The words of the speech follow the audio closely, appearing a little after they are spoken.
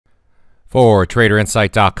For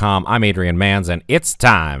TraderInsight.com, I'm Adrian Manns, and it's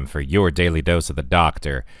time for your daily dose of the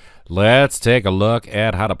doctor. Let's take a look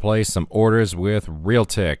at how to place some orders with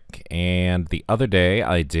RealTick. And the other day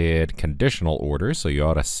I did conditional orders, so you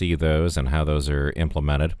ought to see those and how those are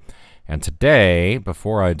implemented. And today,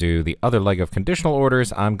 before I do the other leg of conditional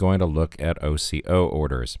orders, I'm going to look at OCO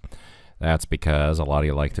orders. That's because a lot of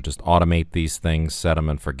you like to just automate these things, set them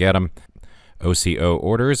and forget them. OCO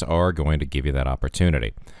orders are going to give you that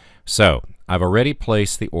opportunity. So I've already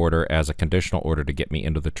placed the order as a conditional order to get me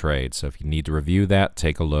into the trade. So if you need to review that,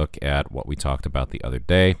 take a look at what we talked about the other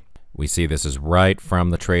day. We see this is right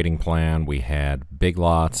from the trading plan. We had big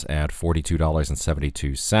lots at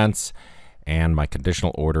 $42.72, and my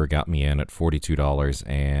conditional order got me in at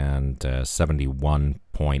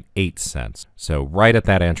 $42.71.8. So right at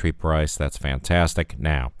that entry price. That's fantastic.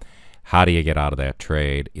 Now, how do you get out of that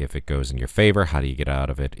trade if it goes in your favor? How do you get out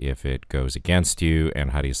of it if it goes against you? And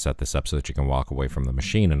how do you set this up so that you can walk away from the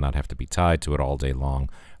machine and not have to be tied to it all day long?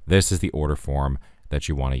 This is the order form that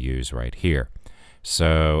you want to use right here.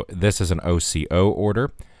 So this is an OCO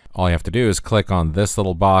order. All you have to do is click on this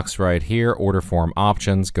little box right here, Order Form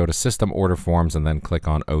Options, go to System Order Forms, and then click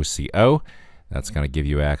on OCO. That's going to give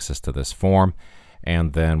you access to this form.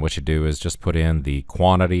 And then what you do is just put in the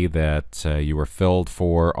quantity that you were filled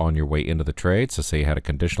for on your way into the trade. So say you had a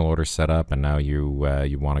conditional order set up, and now you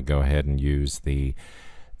want to go ahead and use the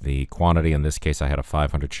quantity. In this case, I had a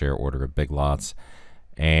 500 share order of big lots.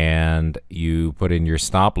 And you put in your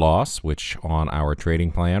stop loss, which on our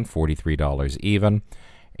trading plan, $43 even.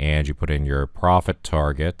 And you put in your profit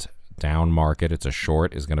target, down market, it's a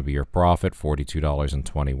short, is going to be your profit,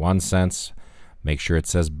 $42.21. Make sure it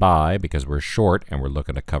says buy because we're short and we're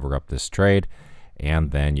looking to cover up this trade. And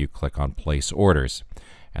then you click on place orders.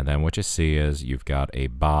 And then what you see is you've got a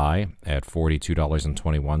buy at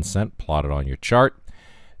 $42.21 plotted on your chart.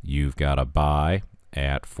 You've got a buy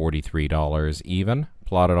at $43 even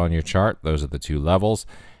plotted on your chart. Those are the two levels.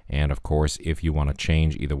 And of course, if you want to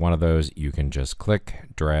change either one of those, you can just click,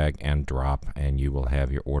 drag, and drop, and you will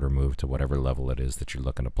have your order move to whatever level it is that you're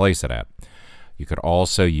looking to place it at. You could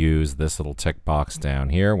also use this little tick box down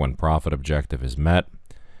here when profit objective is met.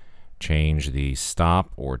 Change the stop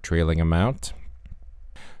or trailing amount.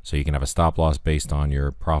 So you can have a stop loss based on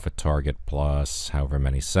your profit target plus however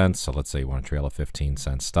many cents. So let's say you want to trail a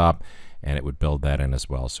 15-cent stop, and it would build that in as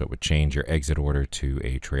well. So it would change your exit order to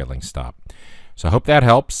a trailing stop. So I hope that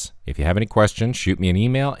helps. If you have any questions, shoot me an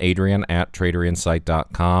email,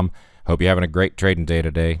 adrian@TraderInsight.com. Hope you're having a great trading day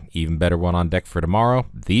today. Even better one on deck for tomorrow.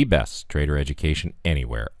 The best trader education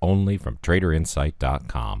anywhere, only from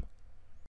TraderInsight.com.